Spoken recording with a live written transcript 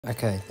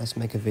Okay, let's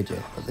make a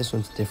video, but this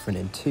one's different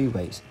in two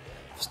ways.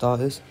 For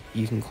starters,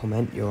 you can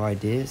comment your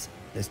ideas.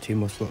 There's 2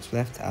 more slots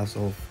left as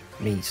of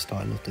me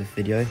starting off the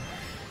video.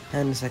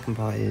 And the second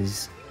part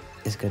is,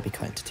 it's going to be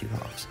cut into 2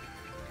 halves.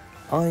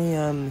 I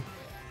am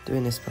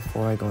doing this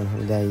before I go on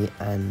holiday,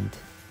 and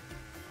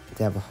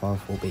the other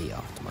half will be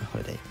after my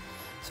holiday.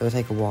 So it'll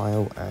take a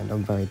while, and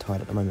I'm very tired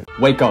at the moment.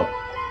 Wake up,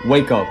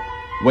 wake up,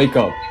 wake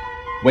up,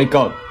 wake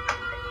up,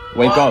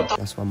 wake up.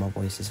 That's why my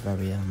voice is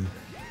very,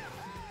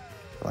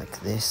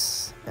 like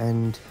this.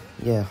 And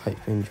yeah, hope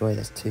you enjoy.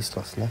 There's 2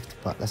 slots left,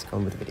 but let's go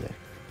on with the video.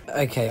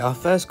 Okay, our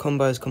first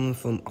combo is coming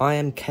from I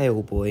Am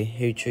Kale Boy,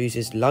 who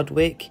chooses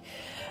Ludwig,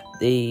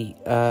 the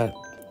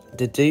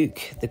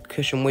Duke, the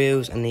cushion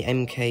wheels, and the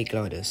MK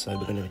glider. So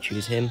we're going to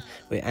choose him.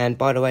 And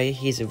by the way,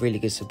 he's a really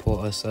good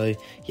supporter, so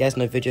he has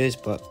no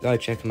videos, but go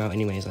check him out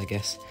anyways, I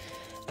guess.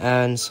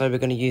 And so we're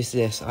going to use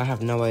this. I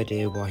have no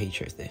idea why he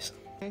chose this.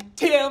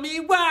 Tell me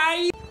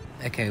why.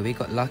 Okay, we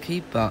got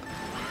lucky, but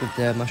with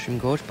the Mushroom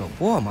Gorge, but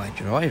what am I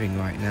driving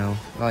right now?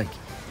 Like,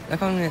 look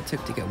how long it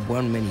took to get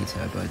 1 mini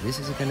turbo. This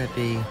is going to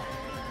be,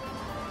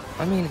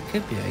 I mean, it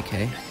could be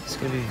okay. It's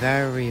going to be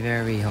very,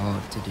 very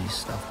hard to do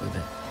stuff with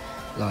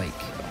it. Like,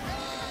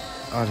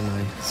 I don't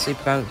know,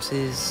 super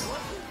bounces,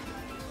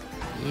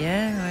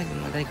 yeah,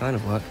 they kind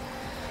of work.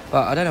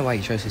 But I don't know why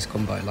he chose this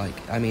combo. Like,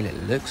 I mean, it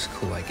looks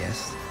cool, I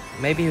guess.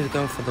 Maybe he was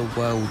going for the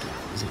world,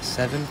 is it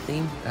 7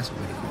 theme? That's a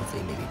really cool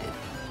theme if he did.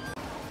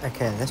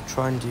 Okay, let's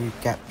try and do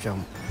gap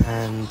jump,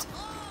 and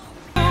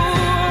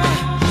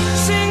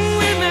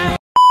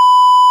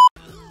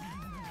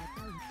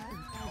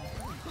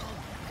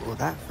well,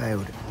 that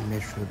failed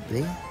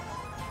miserably.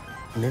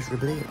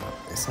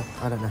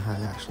 I don't know how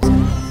to actually say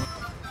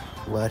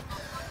that word.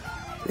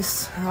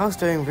 I was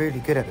doing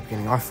really good at the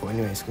beginning, I thought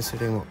anyways,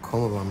 considering what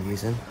combo I'm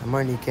using. I'm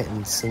only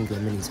getting singular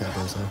mini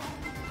turbos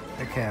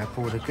though. Okay, I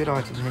pulled a good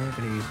item here. I'm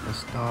going to use my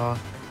star,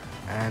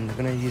 and I'm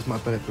going to use my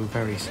bulletproof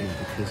very soon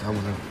because I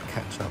want to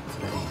catch up to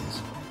the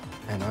leaders.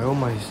 And I'm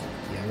going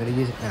to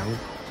use it now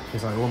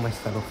because I almost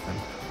fell off them.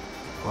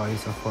 Well, at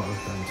least I thought I was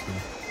going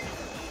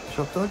to.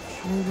 Shock dodge,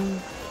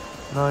 maybe?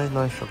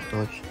 No shock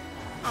dodge.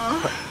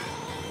 But,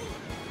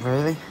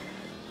 really?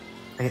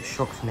 I get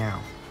shocked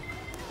now.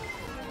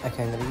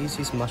 Okay, I'm going to use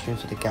these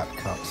mushrooms for the gap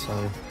cut,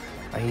 so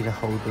I need to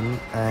hold them,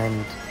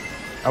 and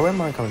I wouldn't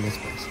mind coming this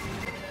place.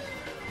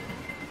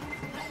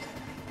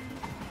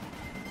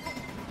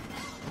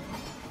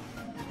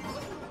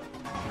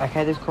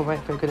 Okay, this combo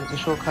ain't very good at the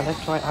shortcut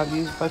left, right, I'll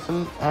use both of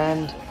them,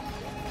 and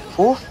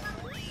 4th?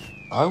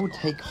 I will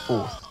take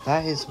 4th.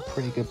 That is a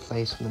pretty good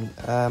place for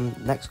them.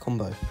 Next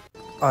combo.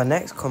 Our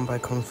next combo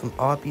comes from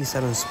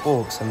RB7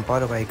 Sports, and by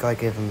the way, guy,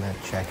 give him a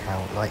check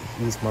out. Like,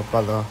 he's my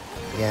brother,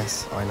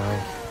 yes, I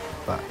know,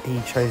 but he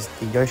chose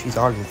the Yoshi's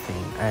Island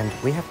theme, and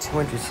we have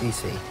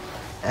 200cc,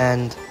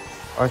 and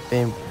I've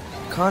been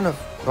kind of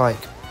like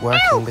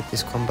working with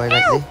this combo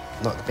lately.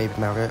 Not the Baby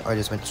Mario, I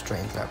just went straight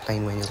into that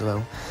plane wing as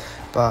well.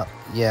 But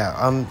yeah,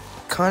 I'm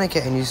kind of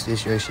getting used to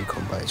this Yoshi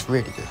combo. It's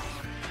really good.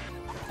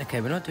 Okay,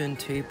 we're not doing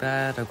too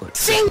bad. I've got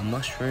 2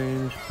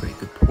 mushrooms, pretty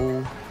good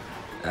pull,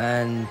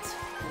 and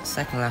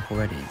 2nd lap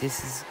already.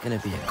 This is going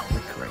to be a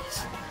quick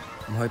race.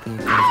 I'm hoping it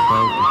goes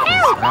well because I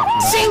actually love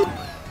this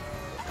combo.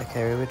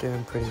 Okay, we're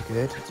doing pretty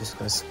good. Just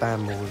going to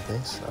spam all of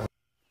this.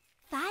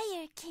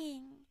 Fire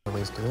King.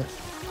 Always do it.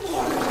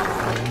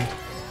 And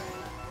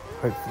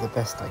hope for the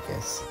best, I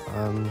guess.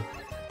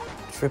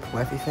 Triple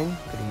everything.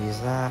 Gonna use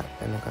that.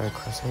 Then I'll go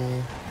across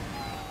here.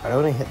 I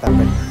don't want to hit that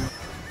red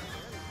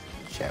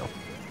shell.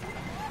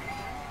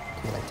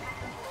 See you later.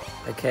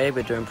 Okay,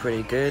 we're doing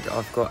pretty good.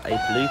 I've got a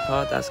blue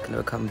part that's going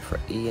to come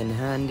pretty in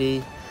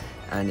handy,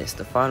 and it's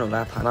the final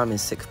lap, and I'm in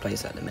 6th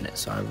place at the minute,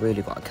 so I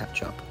really got to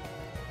catch up.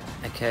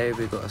 Okay,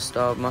 we've got a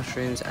star of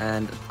mushrooms,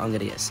 and I'm going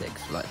to get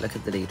 6th. Like, look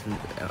at the lead,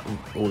 I'm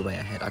all the way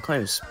ahead. I can't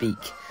even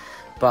speak,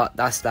 but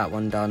that's that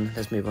one done.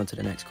 Let's move on to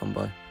the next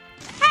combo.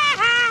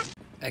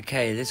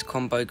 Okay, this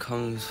combo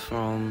comes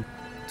from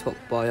Top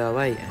by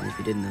 08, and if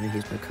you didn't know,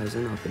 he's my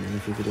cousin. I've been in a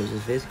few videos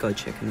of his, go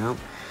check him out.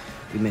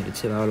 We made a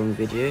 2-hour-long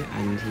video,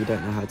 and he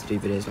don't know how to do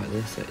videos like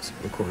this, so it's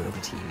recorded over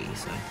TV.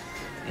 So,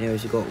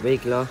 anyways, you've got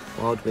Wiggler,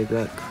 Wild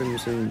Wiggler,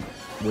 Crimson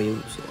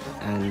Wheels,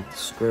 and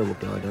Squirrel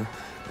Glider.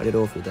 I did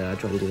awful there. I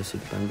tried to do a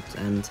super bounce,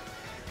 and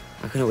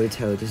I can already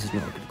tell this is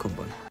not a good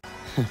combo.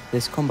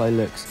 This combo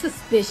looks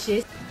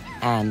Suspicious.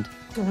 and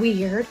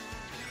Weird.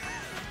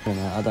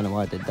 I don't know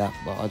why I did that,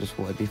 but I just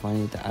thought it'd be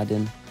funny to add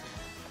in.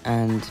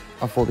 And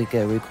I thought we'd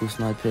get a really cool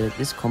sniper.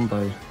 This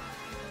combo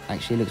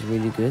actually looks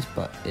really good,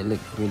 but it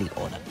looks really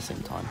odd at the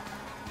same time.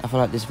 I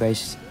feel like this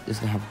race is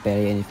going to have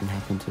barely anything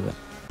happen to it.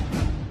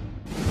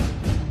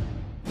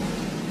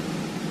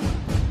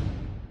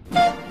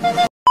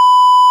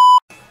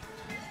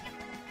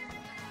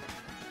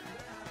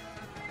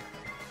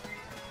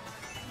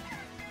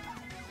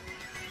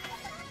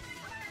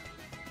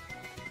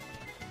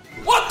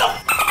 What the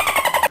f?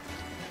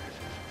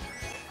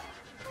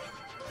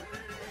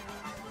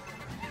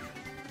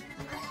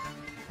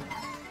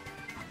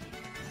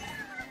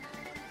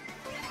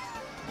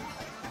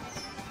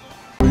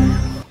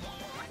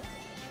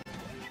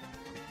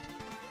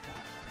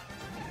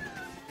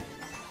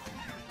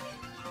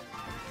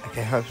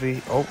 Okay,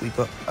 hopefully. Oh, we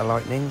got a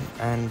lightning,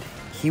 and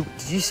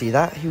did you see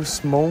that? He was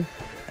small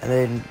and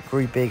then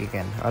grew big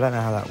again. I don't know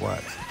how that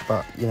works,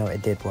 but you know,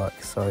 it did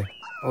work. So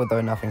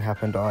although nothing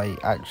happened, I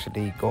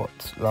actually got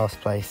last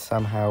place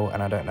somehow,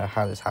 and I don't know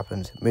how this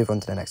happened. Move on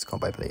to the next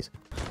combo, please.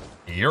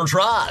 Your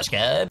trash,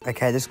 kid.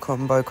 Okay, this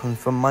combo comes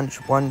from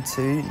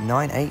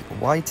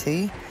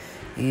Munch1298YT.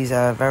 He's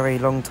a very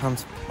long time,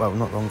 well,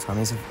 not long time,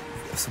 he's a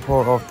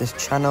supporter of this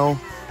channel.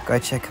 Go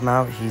check him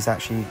out, he's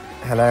actually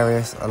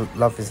hilarious. I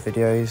love his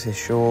videos, his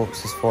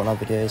shorts, his Fortnite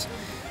videos.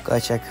 Go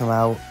check him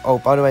out. Oh,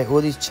 by the way,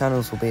 all these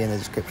channels will be in the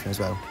description as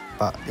well.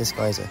 But this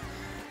guy's a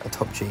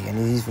top G, and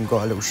he's even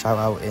got a little shout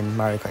out in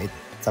Mario Kart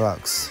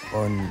Deluxe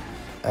on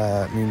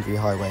Moonview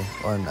Highway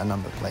on a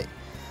number plate.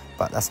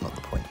 But that's not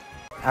the point.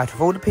 Out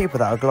of all the people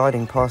that are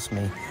gliding past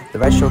me, the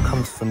red shield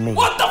comes from me.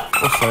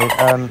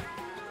 Also,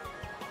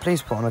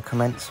 please put on the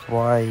comments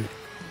why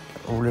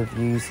all of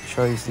you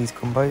chose these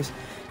combos,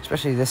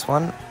 especially this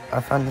one. I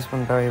found this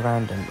one very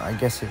random. I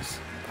guess it's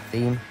a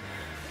theme.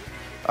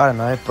 I don't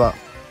know, but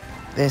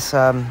this,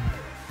 I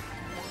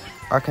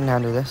can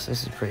handle this.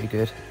 This is pretty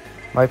good.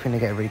 I'm hoping to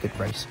get a really good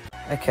race.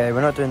 Okay,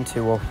 we're not doing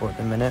too awful at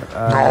the minute.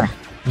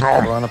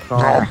 We're on a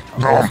plant.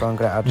 Also, I'm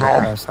going to add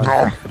sound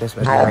effect for this,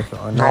 whether you like it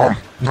or not.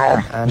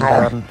 And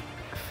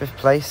 5th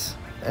place.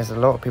 There's a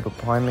lot of people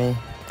behind me.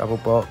 Double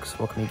box.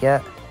 What can we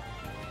get?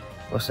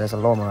 Also, there's a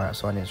llama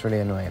outside, and it's really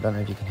annoying. I don't know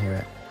if you can hear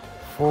it.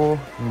 4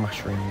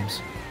 mushrooms.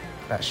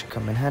 That should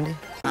come in handy.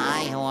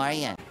 Hi, how are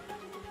you?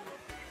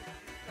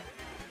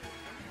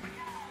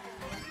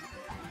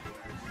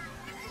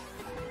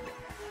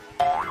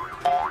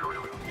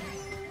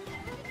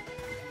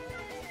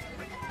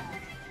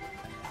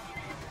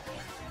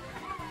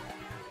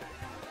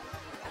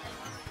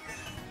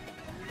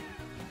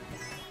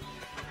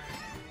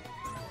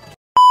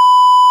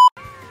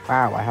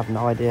 Wow, I have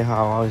no idea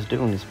how I was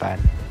doing this bad.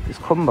 This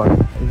combo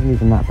isn't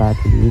even that bad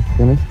to be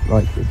honest.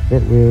 Like, it's a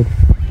bit weird.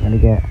 I'm gonna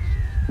get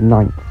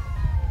 9th.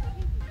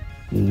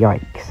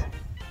 Yikes.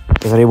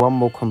 There's only one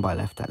more combo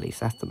left at least,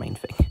 that's the main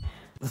thing.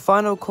 The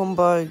final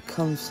combo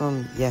comes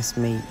from Yes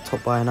Me,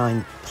 Top by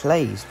 9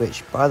 Plays,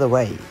 which, by the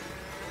way,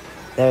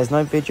 there is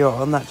no video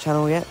on that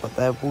channel yet, but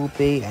there will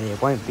be, and it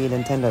won't be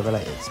Nintendo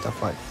related.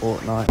 Stuff like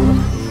Fortnite,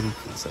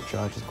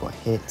 etc. I just got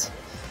hit,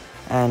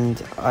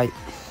 and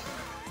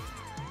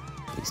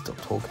please stop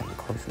talking and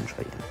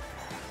concentrating,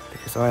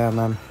 because I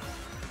am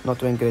not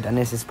doing good, and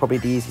this is probably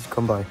the easiest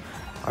combo.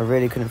 I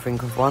really couldn't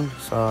think of one,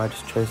 so I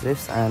just chose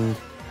this, and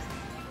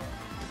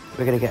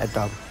we're going to get a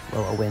dub,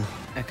 well, a win.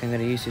 Okay, I'm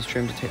going to use this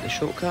room to take the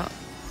shortcut.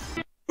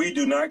 We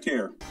do not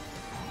care.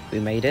 We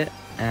made it,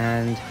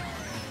 and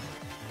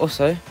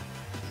also, if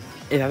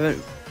you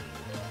haven't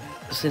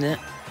seen it,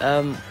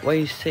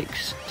 Wave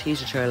 6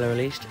 teaser trailer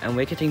released, and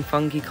we're getting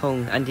Funky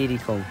Kong and Diddy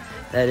Kong.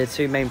 They're the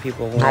 2 main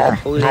people.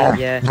 Paulie,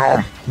 yeah,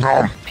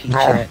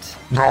 Peachette,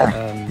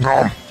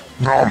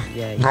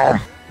 yeah.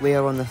 We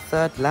are on the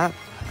 3rd lap,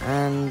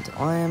 and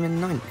I am in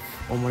 9th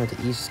on one of the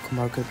easiest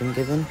combo I could have been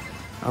given.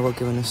 I got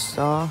given a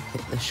star,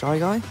 hit the Shy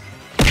Guy,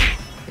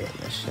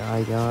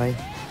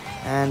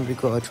 and we've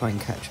got to try and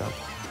catch up.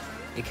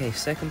 Okay,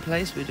 2nd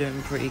place, we're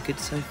doing pretty good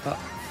so far.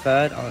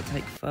 3rd, I'll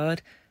take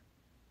 3rd.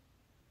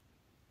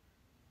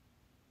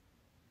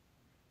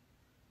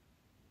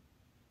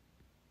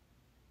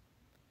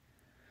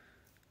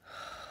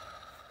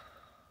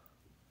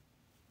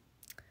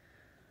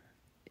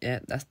 Yeah,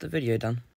 that's the video done.